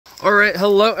Alright,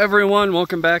 hello everyone,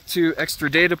 welcome back to Extra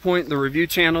Data Point, the review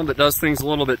channel that does things a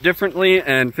little bit differently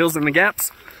and fills in the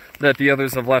gaps that the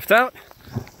others have left out.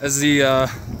 As the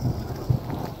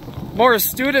more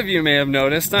astute of you may have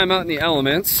noticed, I'm out in the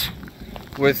elements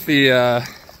with the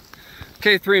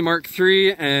K3 Mark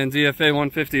III and DFA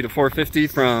 150 to 450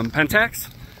 from Pentax.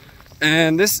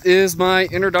 And this is my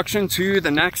introduction to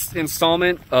the next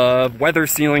installment of weather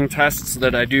sealing tests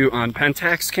that I do on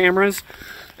Pentax cameras.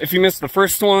 If you missed the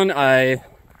first one, I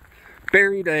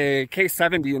buried a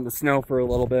K3iii in the snow for a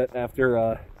little bit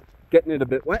after getting it a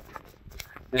bit wet.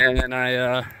 And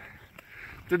I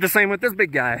did the same with this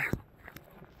big guy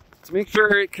to make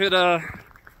sure it could,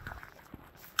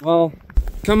 well,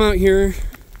 come out here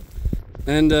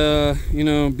and, you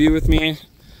know, be with me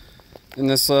in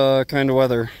this kind of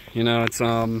weather. You know, it's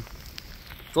a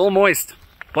little moist,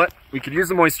 but we could use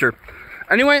the moisture.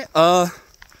 Anyway,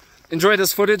 enjoy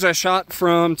this footage I shot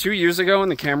from 2 years ago when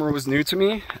the camera was new to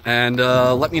me, and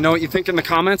let me know what you think in the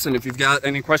comments and if you've got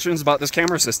any questions about this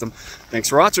camera system. Thanks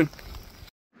for watching.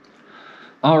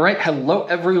 All right, hello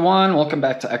everyone. Welcome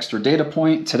back to Extra Data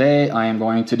Point. Today I am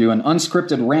going to do an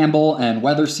unscripted ramble and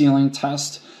weather sealing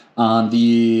test on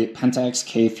the Pentax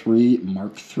K3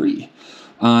 Mark III.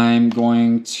 I'm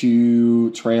going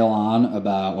to trail on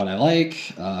about what I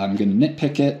like. I'm going to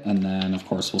nitpick it, and then of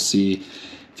course we'll see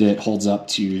if it holds up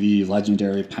to the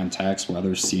legendary Pentax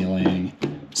weather sealing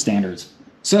standards.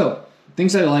 So,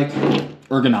 things I like: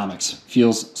 ergonomics.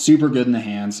 Feels super good in the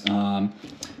hands.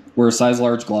 Wear a size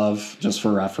large glove, just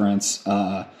for reference.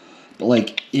 But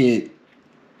like the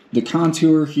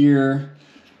contour here,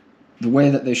 the way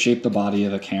that they shape the body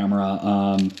of the camera.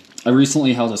 I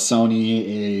recently held a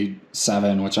Sony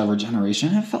A7, whichever generation,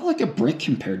 and it felt like a brick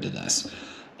compared to this.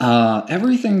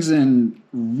 Everything's in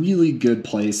really good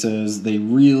places. They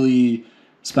really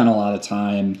spent a lot of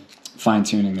time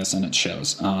fine-tuning this, and it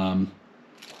shows.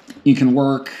 You can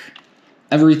work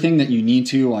everything that you need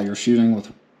to while you're shooting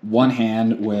with one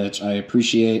hand, which I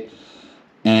appreciate.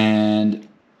 And,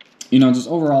 you know, just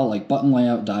overall, like button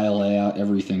layout, dial layout,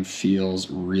 everything feels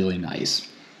really nice.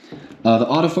 The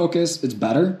autofocus, it's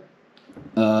better.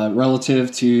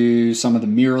 Relative to some of the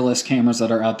mirrorless cameras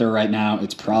that are out there right now,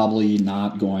 it's probably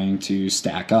not going to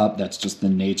stack up. That's just the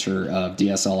nature of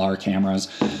DSLR cameras.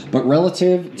 But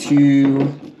relative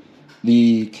to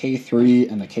the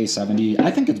K3 and the K3iii,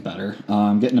 I think it's better.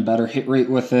 I'm getting a better hit rate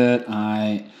with it.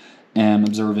 I am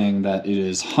observing that it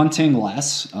is hunting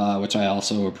less, which I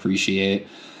also appreciate.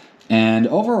 And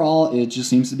overall, it just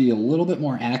seems to be a little bit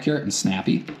more accurate and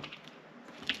snappy.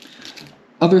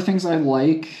 Other things I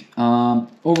like,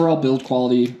 overall build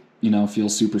quality, you know,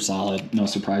 feels super solid. No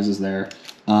surprises there.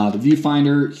 The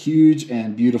viewfinder, huge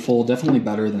and beautiful. Definitely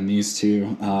better than these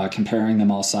two, comparing them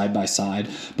all side by side.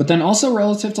 But then also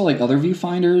relative to like other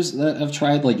viewfinders that I've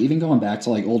tried, like even going back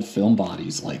to like old film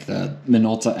bodies, like the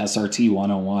Minolta SRT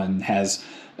 101 has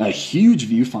a huge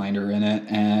viewfinder in it,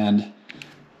 and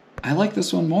I like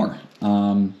this one more.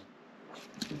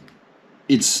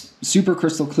 It's super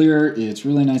crystal clear. It's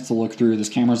really nice to look through. This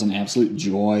camera's an absolute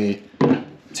joy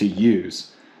to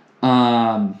use.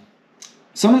 Some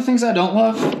of the things I don't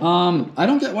love, I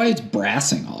don't get why it's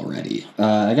brassing already.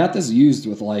 I got this used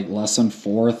with like less than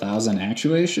 4,000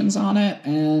 actuations on it,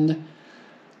 and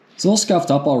it's a little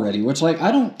scuffed up already, which like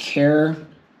I don't care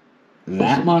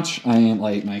that much. I mean,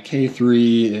 like my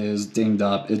K3 is dinged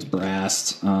up, it's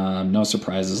brassed, no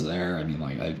surprises there. I mean,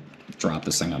 like I dropped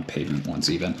this thing on pavement once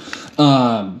even.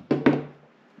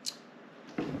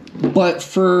 But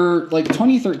for like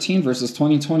 2013 versus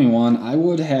 2021, I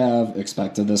would have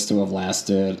expected this to have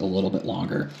lasted a little bit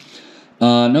longer.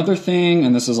 Another thing,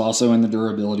 and this is also in the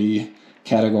durability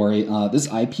category, this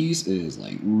eyepiece is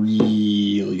like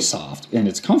really soft and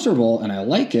it's comfortable and I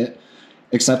like it,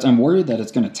 except I'm worried that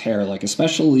it's going to tear, like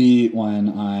especially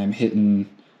when I'm hitting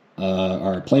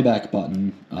our playback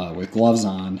button with gloves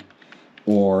on,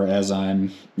 or as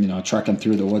I'm, you know, trekking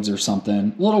through the woods or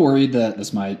something. A little worried that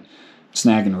this might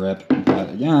snag and rip, but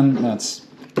again, that's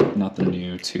nothing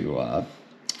new to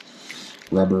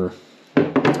rubber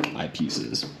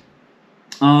eyepieces.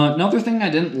 Another thing I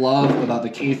didn't love about the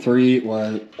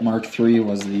K3 Mark III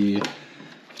was the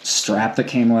strap that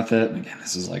came with it. Again,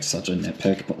 this is like such a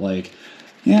nitpick, but like,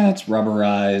 yeah, it's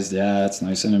rubberized, yeah, it's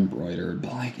nice and embroidered,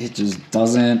 but like it just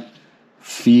doesn't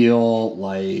feel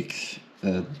like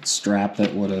a strap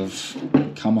that would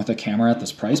have come with a camera at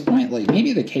this price point. Like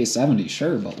maybe the K3iii,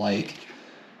 sure, but like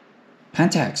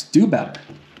Pentax, do better.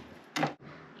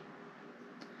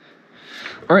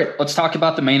 All right, let's talk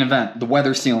about the main event, the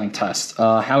weather sealing test.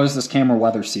 How is this camera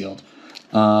weather sealed?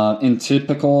 In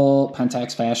typical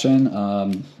Pentax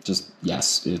fashion, just,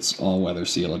 yes, it's all weather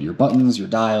sealed. Your buttons, your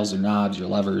dials, your knobs, your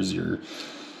levers, your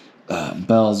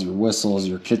bells, your whistles,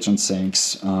 your kitchen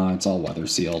sinks, it's all weather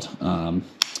sealed.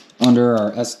 Under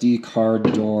our SD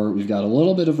card door, we've got a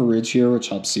little bit of a ridge here, which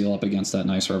helps seal up against that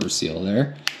nice rubber seal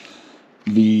there.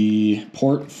 The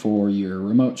port for your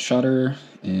remote shutter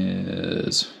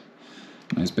is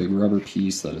a nice big rubber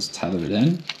piece that is tethered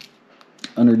in.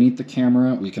 Underneath the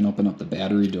camera, we can open up the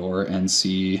battery door and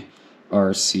see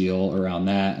our seal around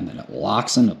that, and then it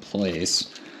locks into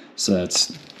place. So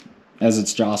that's, as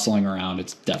it's jostling around,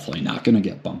 it's definitely not going to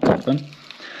get bumped open.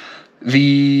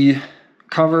 The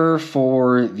cover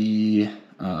for the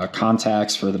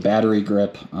contacts for the battery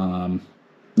grip,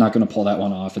 not going to pull that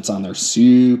one off. It's on there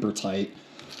super tight.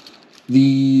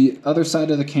 The other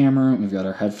side of the camera, we've got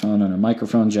our headphone and our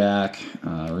microphone jack,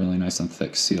 really nice and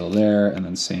thick seal there, and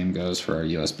then same goes for our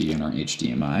USB and our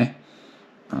HDMI.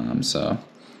 So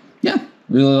yeah,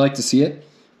 really like to see it.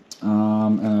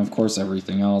 And of course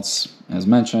everything else, as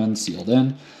mentioned, sealed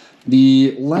in.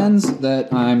 The lens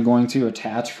that I'm going to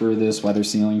attach for this weather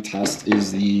sealing test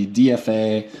is the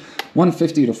DFA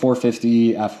 150 to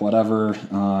 450 f whatever.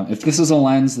 If this is a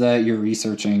lens that you're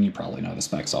researching, you probably know the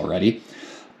specs already.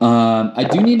 I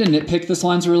do need to nitpick this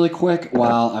lens really quick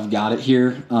while I've got it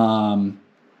here.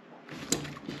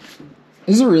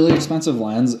 This is a really expensive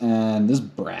lens, and this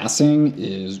brassing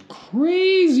is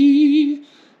crazy.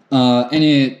 And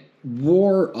it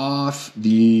wore off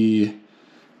the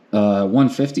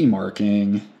 150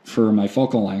 marking for my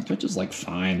focal length, which is like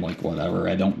fine, like whatever,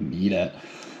 I don't need it.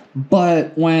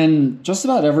 But when just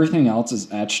about everything else is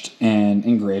etched and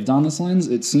engraved on this lens,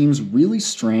 it seems really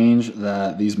strange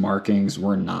that these markings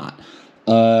were not.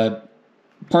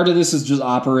 Part of this is just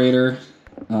operator.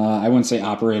 I wouldn't say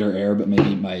operator error, but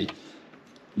maybe my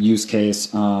use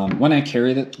case. When I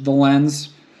carry the lens,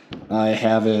 I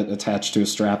have it attached to a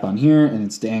strap on here, and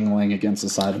it's dangling against the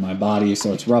side of my body,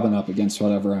 so it's rubbing up against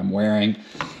whatever I'm wearing.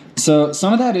 So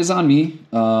some of that is on me,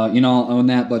 you know, I'll own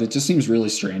that, but it just seems really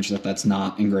strange that that's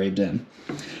not engraved in.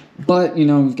 But, you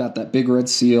know, we've got that big red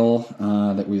seal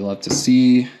that we love to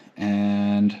see,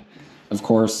 and of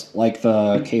course, like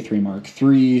the K3 Mark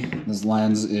III, this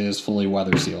lens is fully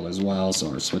weather sealed as well, so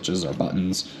our switches, our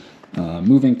buttons,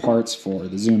 moving parts for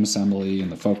the zoom assembly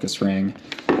and the focus ring,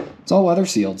 it's all weather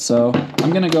sealed. So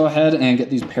I'm going to go ahead and get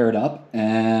these paired up,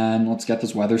 and let's get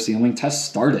this weather sealing test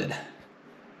started.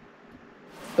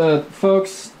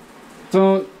 Folks,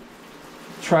 don't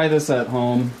try this at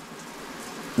home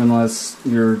unless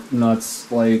you're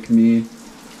nuts like me.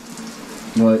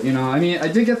 But, you know, I mean, I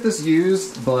did get this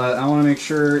used, but I want to make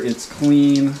sure it's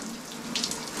clean.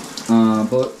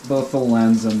 Both the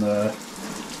lens and the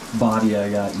body I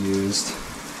got used.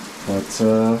 But,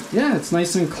 yeah, it's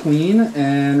nice and clean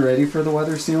and ready for the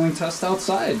weather sealing test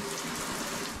outside.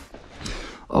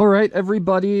 All right,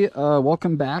 everybody,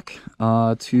 welcome back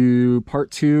to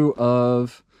part 2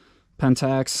 of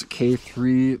Pentax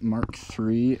K3 Mark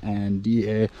III and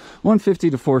DA 150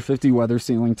 to 450 weather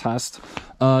sealing test.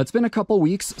 It's been a couple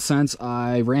weeks since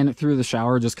I ran it through the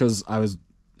shower just because I was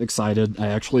excited. I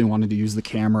actually wanted to use the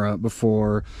camera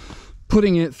before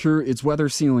putting it through its weather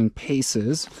sealing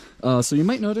paces. So you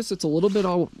might notice it's a little bit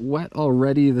all wet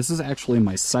already. This is actually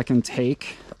my second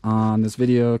take on this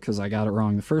video because I got it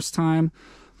wrong the first time.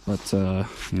 But,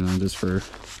 you know, just for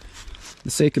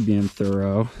the sake of being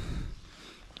thorough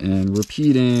and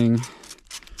repeating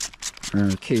our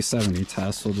K3iii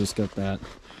test, we'll just get that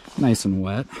nice and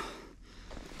wet.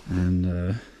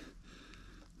 And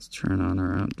let's turn on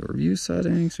our outdoor view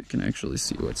settings so you can actually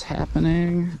see what's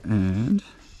happening. And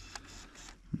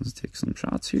let's take some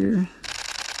shots here.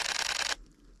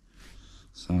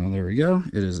 So there we go.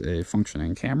 It is a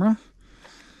functioning camera.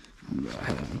 Go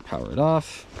ahead and power it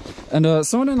off. And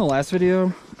someone in the last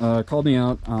video called me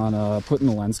out on putting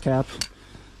the lens cap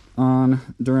on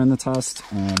during the test.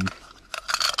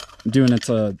 Doing it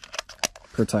to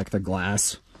protect the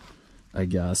glass, I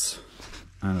guess.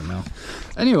 I don't know.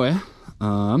 Anyway,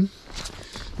 now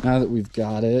that we've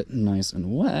got it nice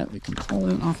and wet, we can pull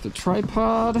it off the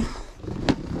tripod.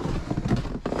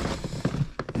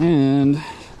 And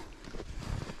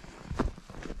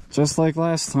just like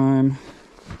last time,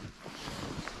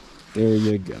 there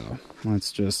you go.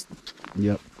 Let's just,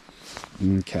 yep,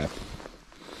 okay.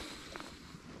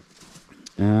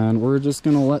 And we're just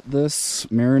gonna let this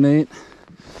marinate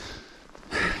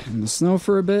in the snow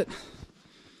for a bit,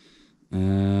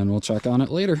 and we'll check on it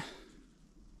later.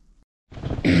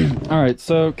 All right,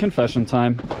 so confession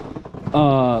time.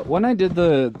 When I did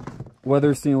the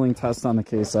weather sealing test on the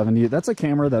K3iii, that's a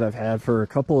camera that I've had for a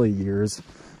couple of years,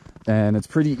 and it's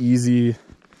pretty easy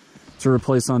to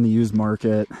replace on the used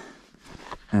market,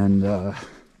 and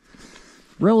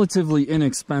relatively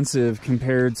inexpensive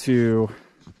compared to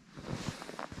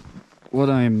what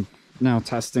I'm now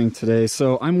testing today.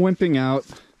 So I'm wimping out.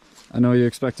 I know you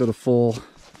expected a full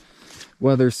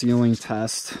weather sealing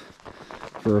test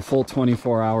for a full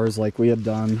 24 hours like we had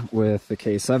done with the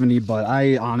K3iii, but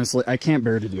I honestly, I can't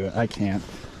bear to do it. I can't.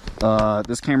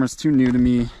 This camera's too new to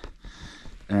me,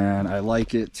 and I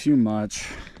like it too much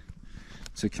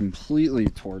to completely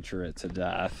torture it to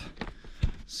death.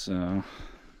 So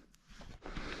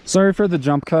sorry for the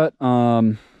jump cut.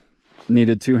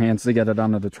 Needed 2 hands to get it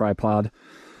onto the tripod.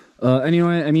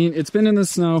 Anyway, I mean, it's been in the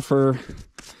snow for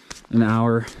an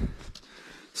hour.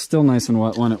 Still nice and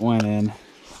wet when it went in.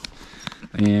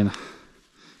 I mean,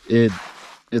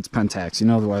 it's Pentax. You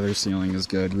know the weather sealing is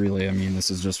good, really. I mean, this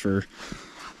is just for,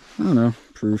 I don't know,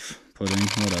 proof, pudding,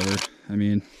 whatever. I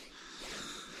mean,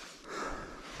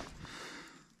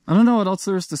 I don't know what else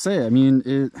there's to say. I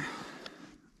mean,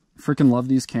 freaking love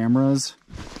these cameras.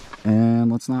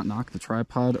 And let's not knock the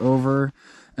tripod over.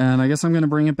 And I guess I'm going to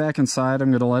bring it back inside. I'm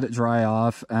going to let it dry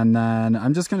off. And then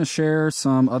I'm just going to share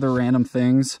some other random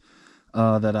things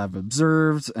that I've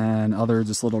observed, and other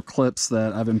just little clips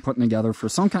that I've been putting together for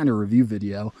some kind of review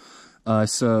video.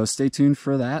 So stay tuned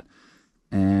for that.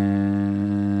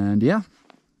 And yeah.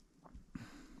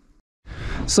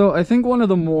 So I think one of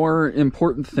the more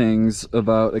important things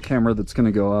about a camera that's going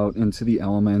to go out into the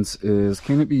elements is,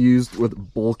 can it be used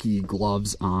with bulky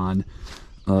gloves on?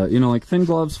 You know, like thin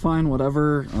gloves, fine,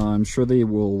 whatever. I'm sure they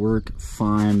will work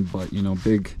fine, but you know,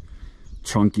 big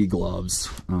chunky gloves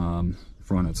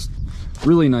for when it's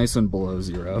really nice and below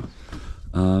zero.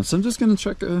 So I'm just going to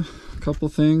check a couple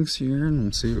things here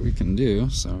and see what we can do.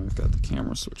 So I've got the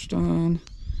camera switched on.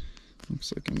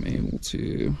 Looks like I'm able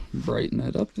to brighten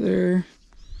it up there.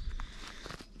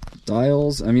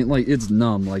 Dials, I mean, like, it's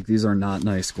numb. Like, these are not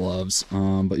nice gloves,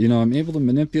 but you know, I'm able to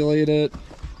manipulate it,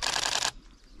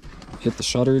 hit the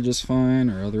shutter just fine,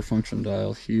 or other function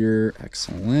dial here.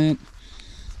 Excellent.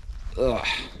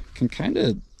 Can kind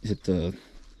of hit the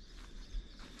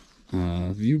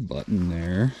view button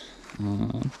there.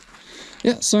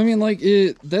 Yeah, so I mean, like,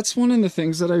 that's one of the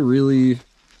things that I really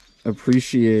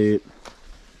appreciate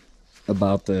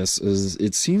about this, is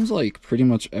it seems like pretty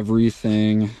much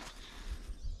everything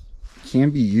can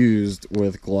be used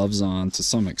with gloves on to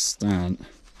some extent,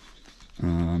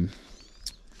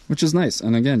 which is nice.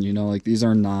 And again, you know, like, these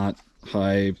are not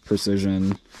high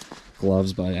precision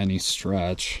gloves by any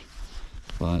stretch,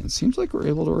 but it seems like we're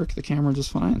able to work the camera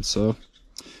just fine. So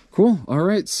cool. All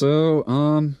right,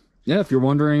 so yeah, if you're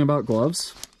wondering about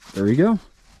gloves, there you go.